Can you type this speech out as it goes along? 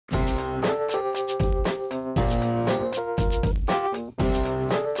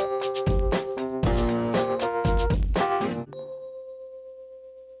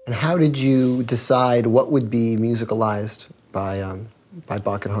how did you decide what would be musicalized by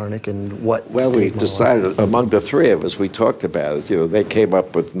Bach and Harnick, and what? Well, we decided among the three of us. We talked about it. You know, they came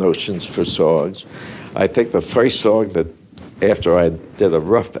up with notions for songs. I think the first song that, after I did a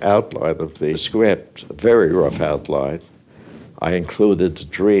rough outline of the script, a very rough outline, I included the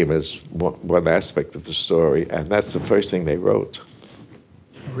dream as one aspect of the story, and that's the first thing they wrote.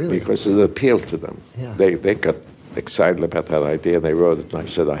 Really? Because it appealed to them. Yeah. They got excited about that idea, and they wrote it, and I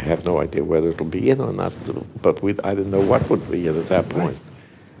said, I have no idea whether it'll be in or not, but I didn't know what would be in at that point.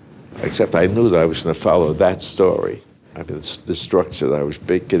 Right. Except I knew that I was going to follow that story. I mean, the structure that I was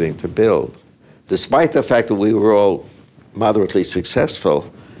beginning to build. Despite the fact that we were all moderately successful,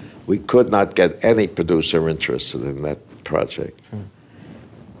 we could not get any producer interested in that project.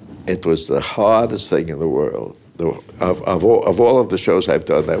 It was the hardest thing in the world. Of all of the shows I've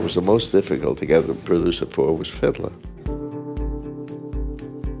done, that was the most difficult to get a producer for was Fiddler.